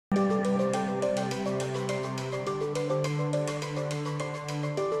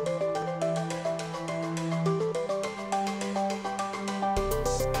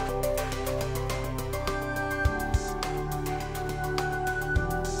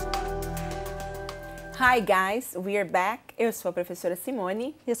Hi guys, we're back. Eu sou a professora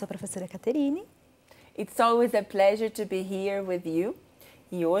Simone. Eu sou a professora Caterine. It's always a pleasure to be here with you.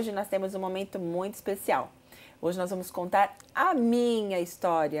 E hoje nós temos um momento muito especial. Hoje nós vamos contar a minha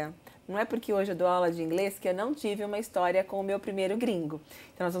história. Não é porque hoje eu dou aula de inglês que eu não tive uma história com o meu primeiro gringo.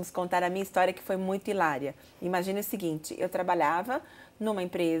 Então nós vamos contar a minha história que foi muito hilária. Imagine o seguinte, eu trabalhava numa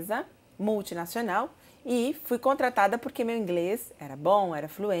empresa multinacional e fui contratada porque meu inglês era bom, era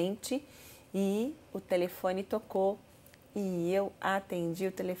fluente e o telefone tocou e eu atendi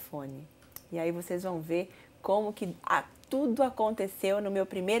o telefone. E aí vocês vão ver como que tudo aconteceu no meu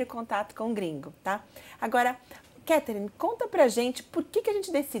primeiro contato com o gringo, tá? Agora, Catherine, conta pra gente por que a gente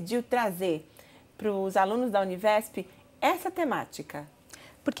decidiu trazer para os alunos da Univesp essa temática.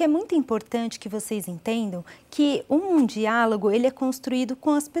 Porque é muito importante que vocês entendam que um diálogo ele é construído com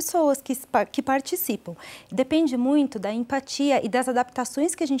as pessoas que participam. Depende muito da empatia e das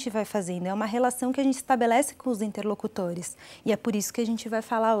adaptações que a gente vai fazendo. É uma relação que a gente estabelece com os interlocutores. E é por isso que a gente vai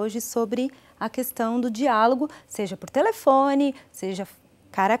falar hoje sobre a questão do diálogo, seja por telefone, seja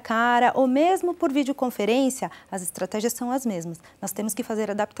cara a cara ou mesmo por videoconferência, as estratégias são as mesmas. Nós temos que fazer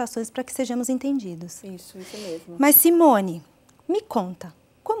adaptações para que sejamos entendidos. Isso mesmo. Mas Simone, me conta.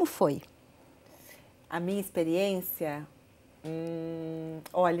 Como foi? A minha experiência,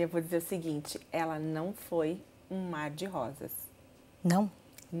 olha, eu vou dizer o seguinte, ela não foi um mar de rosas. Não?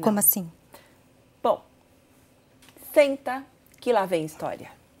 Não. Como assim? Bom, senta que lá vem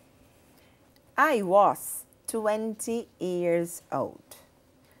história. I was 20 years old.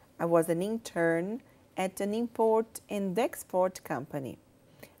 I was an intern at an import and export company.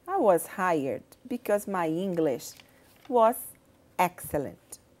 I was hired because my English was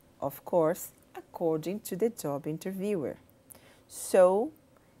excellent, of course, according to the job interviewer. So,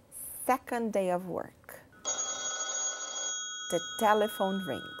 second day of work. The telephone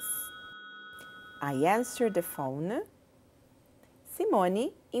rings. I answer the phone.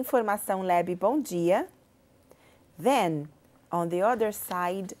 Simone, Informação Lab, bom dia. Then, on the other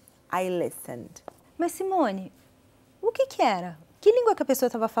side, I listened. Mas Simone, o que era? Que língua que a pessoa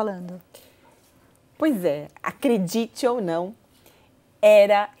estava falando? Pois é, acredite ou não,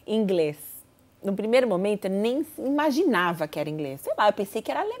 era inglês. No primeiro momento, eu nem imaginava que era inglês. Sei lá, eu pensei que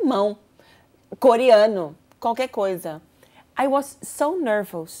era alemão, coreano, qualquer coisa. I was so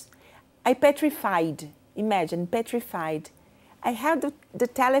nervous. I petrified. Imagine, petrified. I held the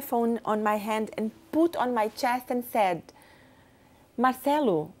telephone on my hand and put on my chest and said,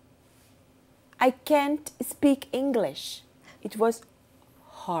 Marcelo, I can't speak English. It was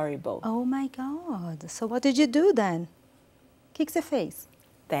horrible. Oh my God. So what did you do then? O que você fez?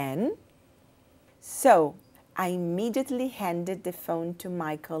 So I immediately handed the phone to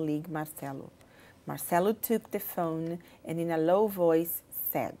my colleague Marcelo. Marcelo took the phone and in a low voice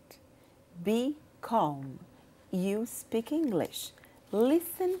said, Be calm. You speak English.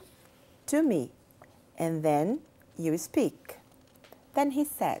 Listen to me. And then you speak. Then he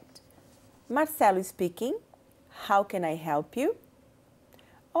said, Marcelo speaking. How can I help you?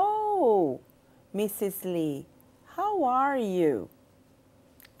 Oh, Mrs. Lee. How are you?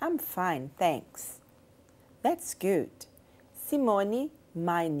 I'm fine, thanks. That's good. Simone,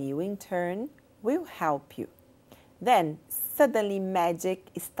 my new intern, will help you. Then suddenly magic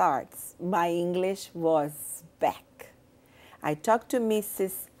starts. My English was back. I talked to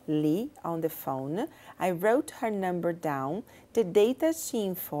Mrs. Lee on the phone. I wrote her number down, the data she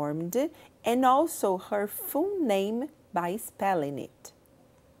informed, and also her full name by spelling it.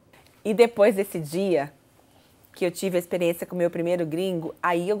 E depois desse dia que eu tive a experiência com o meu primeiro gringo,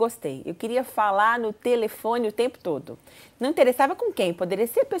 aí eu gostei. Eu queria falar no telefone o tempo todo. Não interessava com quem, poderia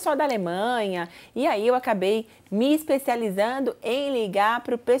ser pessoal da Alemanha. E aí eu acabei me especializando em ligar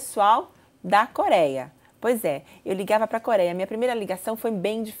para o pessoal da Coreia. Pois é, eu ligava para a Coreia. Minha primeira ligação foi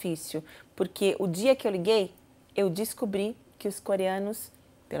bem difícil, porque o dia que eu liguei, eu descobri que os coreanos,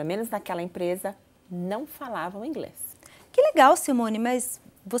 pelo menos naquela empresa, não falavam inglês. Que legal, Simone, mas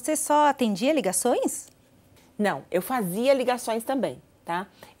você só atendia ligações? Não, eu fazia ligações também, tá?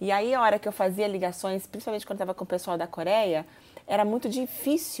 E aí, a hora que eu fazia ligações, principalmente quando estava com o pessoal da Coreia, era muito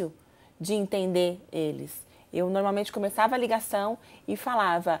difícil de entender eles. Eu normalmente começava a ligação e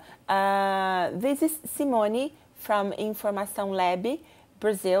falava, This is Simone from Informação Lab,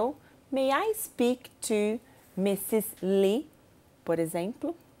 Brazil. May I speak to Mrs. Lee, por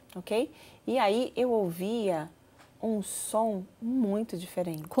exemplo, ok? E aí eu ouvia um som muito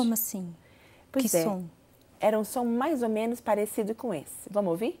diferente. Como assim? Pois que é. som? Era um som mais ou menos parecido com esse. Vamos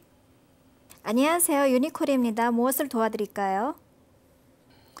ouvir? 안녕하세요. 유니콜입니다. 무엇을 도와드릴까요?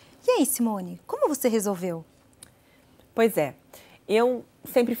 E aí, Simone, como você resolveu? Pois é, Eu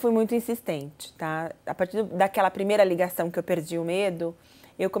sempre fui muito insistente, tá? A partir daquela primeira ligação que eu perdi o medo,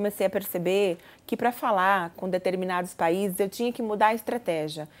 eu comecei a perceber que para falar com determinados países eu tinha que mudar a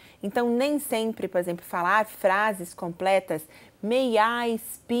estratégia. Então, nem sempre, por exemplo, falar frases completas, may I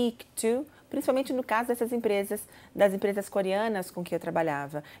speak to, principalmente no caso dessas empresas, das empresas coreanas com que eu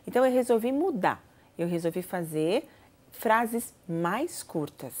trabalhava. Então, eu resolvi mudar. Eu resolvi fazer frases mais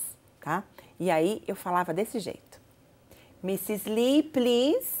curtas, tá? E aí, eu falava desse jeito. Mrs. Lee,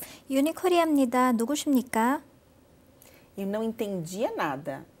 please. 유니코리아입니다. 누구십니까? Eu não entendia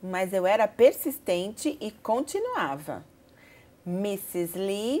nada, mas eu era persistente e continuava. Mrs.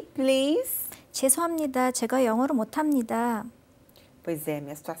 Lee, please. 죄송합니다. 제가 영어를 못합니다. Pois é,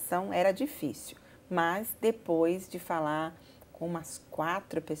 minha situação era difícil, mas depois de falar com umas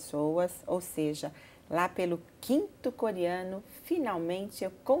 4 pessoas, ou seja, lá pelo 5º coreano, finalmente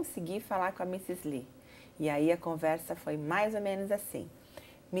eu consegui falar com a Mrs. Lee. E aí a conversa foi mais ou menos assim.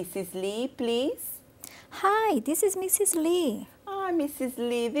 Mrs. Lee, please. Hi, this is Mrs. Lee. Ah, Mrs.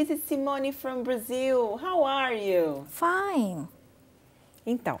 Lee, this is Simone from Brazil. How are you? Fine.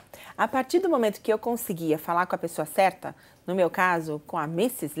 Então, a partir do momento que eu conseguia falar com a pessoa certa, no meu caso, com a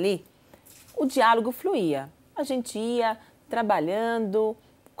Mrs. Lee, o diálogo fluía. A gente ia trabalhando,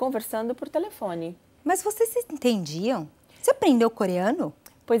 conversando por telefone. Mas vocês se entendiam? Você aprendeu coreano?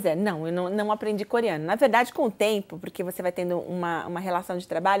 Pois é, não, eu não aprendi coreano. Na verdade, com o tempo, porque você vai tendo uma relação de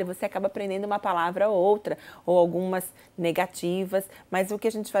trabalho, você acaba aprendendo uma palavra ou outra, ou algumas negativas, mas o que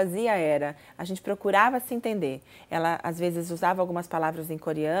a gente fazia era, a gente procurava se entender. Ela, às vezes, usava algumas palavras em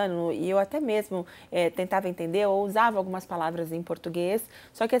coreano e eu até mesmo tentava entender ou usava algumas palavras em português,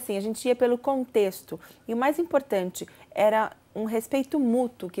 só que assim, a gente ia pelo contexto. E o mais importante era um respeito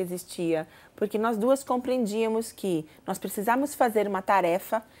mútuo que existia, porque nós duas compreendíamos que nós precisávamos fazer uma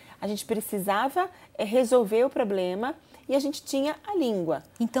tarefa, a gente precisava resolver o problema e a gente tinha a língua.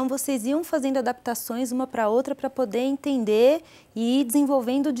 Então vocês iam fazendo adaptações uma para outra para poder entender e ir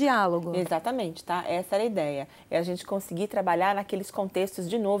desenvolvendo o diálogo. Exatamente, tá? Essa era a ideia. É a gente conseguir trabalhar naqueles contextos,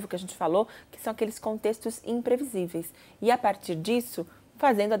 de novo, que a gente falou, que são aqueles contextos imprevisíveis. E a partir disso,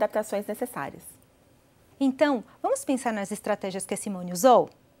 fazendo adaptações necessárias. Então, vamos pensar nas estratégias que a Simone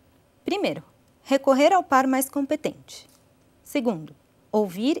usou? Primeiro, recorrer ao par mais competente. Segundo,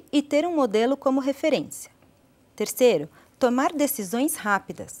 ouvir e ter um modelo como referência. Terceiro, tomar decisões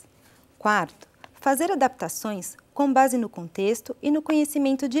rápidas. Quarto, fazer adaptações com base no contexto e no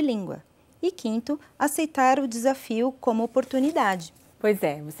conhecimento de língua. E quinto, aceitar o desafio como oportunidade. Pois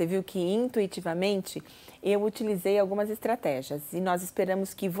é, você viu que intuitivamente eu utilizei algumas estratégias e nós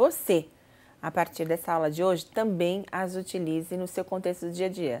esperamos que você, a partir dessa aula de hoje, também as utilize no seu contexto do dia a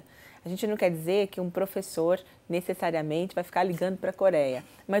dia. A gente não quer dizer que um professor necessariamente vai ficar ligando para a Coreia.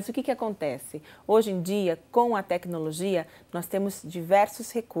 Mas o que acontece? Hoje em dia, com a tecnologia, nós temos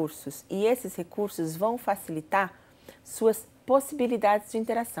diversos recursos e esses recursos vão facilitar suas possibilidades de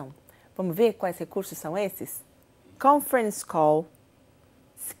interação. Vamos ver quais recursos são esses? Conference Call,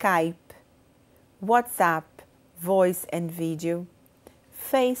 Skype, WhatsApp, Voice and Video,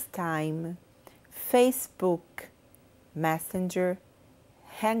 FaceTime, Facebook, Messenger,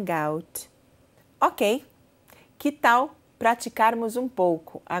 Hangout. Ok, que tal praticarmos um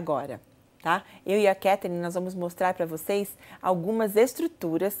pouco agora, tá? Eu e a Catherine, nós vamos mostrar para vocês algumas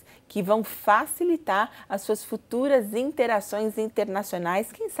estruturas que vão facilitar as suas futuras interações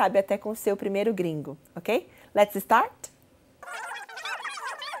internacionais, quem sabe até com o seu primeiro gringo, ok? Let's start?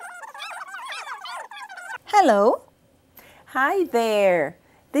 Hello. Hi there.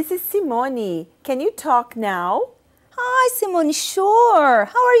 This is Simone. Can you talk now? Hi, Simone. Sure.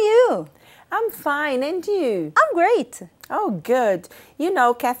 How are you? I'm fine, and you? I'm great. Oh, good. You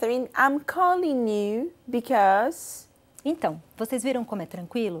know, Catherine, I'm calling you because... Então, vocês viram como é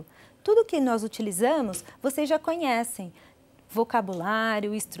tranquilo? Tudo que nós utilizamos, vocês já conhecem.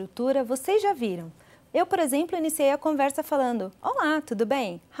 Vocabulário, estrutura, vocês já viram. Eu, por exemplo, iniciei a conversa falando, olá, tudo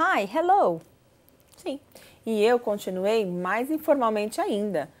bem? Hi, hello. Sim. E eu continuei mais informalmente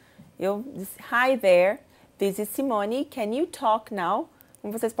ainda. Eu disse, hi there, this is Simone, can you talk now?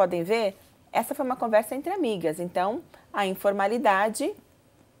 Como vocês podem ver, essa foi uma conversa entre amigas, então a informalidade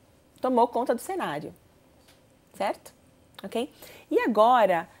tomou conta do cenário, certo? Ok? E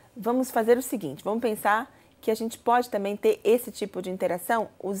agora, vamos fazer o seguinte, vamos pensar que a gente pode também ter esse tipo de interação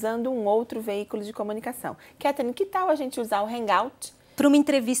usando um outro veículo de comunicação. Catherine, que tal a gente usar o Hangout? Para uma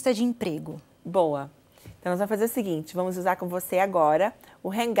entrevista de emprego. Boa! Então, nós vamos fazer o seguinte, vamos usar com você agora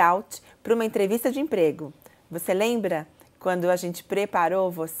o Hangout para uma entrevista de emprego. Você lembra quando a gente preparou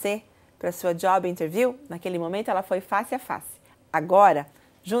você para a sua job interview? Naquele momento, ela foi face a face. Agora,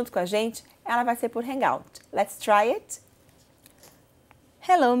 junto com a gente, ela vai ser por Hangout. Let's try it?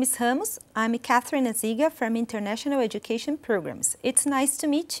 Hello, Ms. Ramos. I'm Catherine Aziga from International Education Programs. It's nice to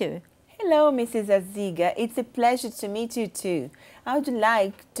meet you. Hello, Mrs. Aziga. It's a pleasure to meet you too. I would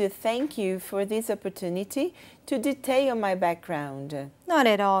like to thank you for this opportunity to detail my background. Not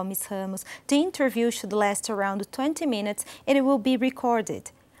at all, Ms. Ramos. The interview should last around 20 minutes and it will be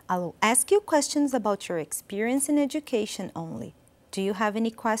recorded. I will ask you questions about your experience in education only. Do you have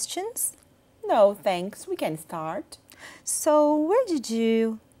any questions? No, thanks. We can start. So, where did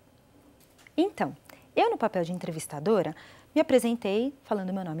you... Então, eu no papel de entrevistadora me apresentei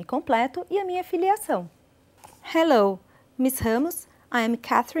falando meu nome completo e a minha filiação. Hello, Ms. Ramos. I am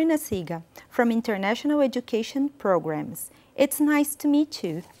Catherine Aziga from International Education Programs. It's nice to meet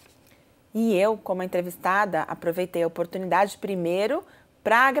you. E eu, como entrevistada, aproveitei a oportunidade primeiro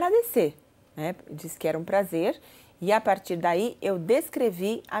para agradecer, né? Disse que era um prazer e a partir daí eu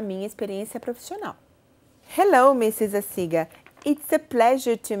descrevi a minha experiência profissional. Hello, Mrs. Aziga. It's a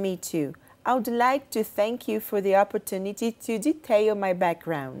pleasure to meet you. I would like to thank you for the opportunity to detail my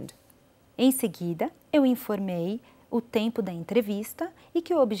background. Em seguida, eu informei o tempo da entrevista e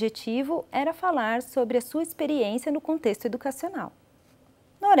que o objetivo era falar sobre a sua experiência no contexto educacional.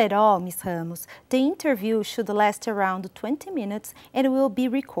 Not at all, Ms. Ramos. The interview should last around 20 minutes and will be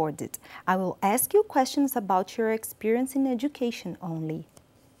recorded. I will ask you questions about your experience in education only.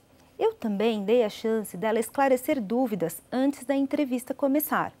 Eu também dei a chance dela esclarecer dúvidas antes da entrevista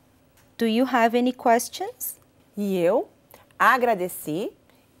começar. Do you have any questions? E eu agradeci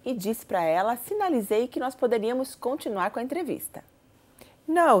e disse para ela, sinalizei que nós poderíamos continuar com a entrevista.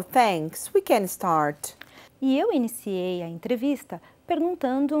 No, thanks. We can start. E eu iniciei a entrevista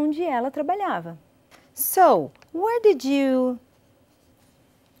perguntando onde ela trabalhava. So, where did you...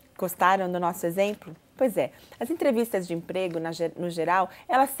 Gostaram do nosso exemplo? Pois é, as entrevistas de emprego, no geral,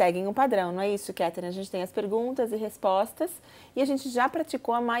 elas seguem um padrão, não é isso, Catherine? A gente tem as perguntas e respostas e a gente já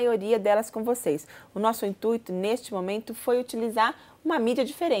praticou a maioria delas com vocês. O nosso intuito, neste momento, foi utilizar uma mídia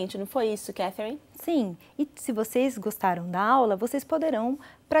diferente, não foi isso, Catherine? Sim, e se vocês gostaram da aula, vocês poderão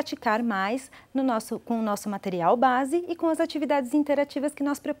praticar mais com o nosso material base e com as atividades interativas que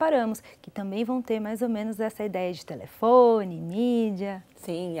nós preparamos, que também vão ter mais ou menos essa ideia de telefone, mídia.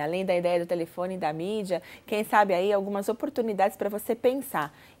 Sim, além da ideia do telefone e da mídia, quem sabe aí algumas oportunidades para você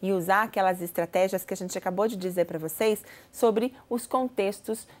pensar e usar aquelas estratégias que a gente acabou de dizer para vocês sobre os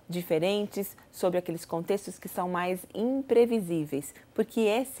contextos diferentes, sobre aqueles contextos que são mais imprevisíveis, porque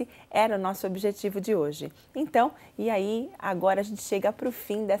esse era o nosso objetivo de hoje. Então, e aí agora a gente chega para o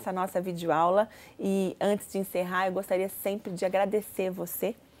fim dessa nossa videoaula e antes de encerrar eu gostaria sempre de agradecer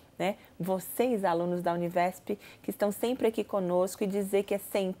você, né? Vocês, alunos da Univesp, que estão sempre aqui conosco e dizer que é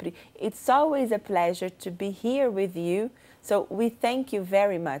sempre it's always a pleasure to be here with you. So we thank you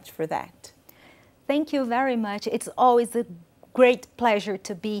very much for that. Thank you very much. It's always a great pleasure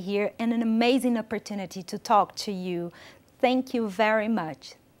to be here and an amazing opportunity to talk to you. Thank you very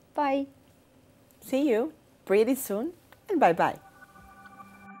much. Bye. See you pretty soon and bye-bye.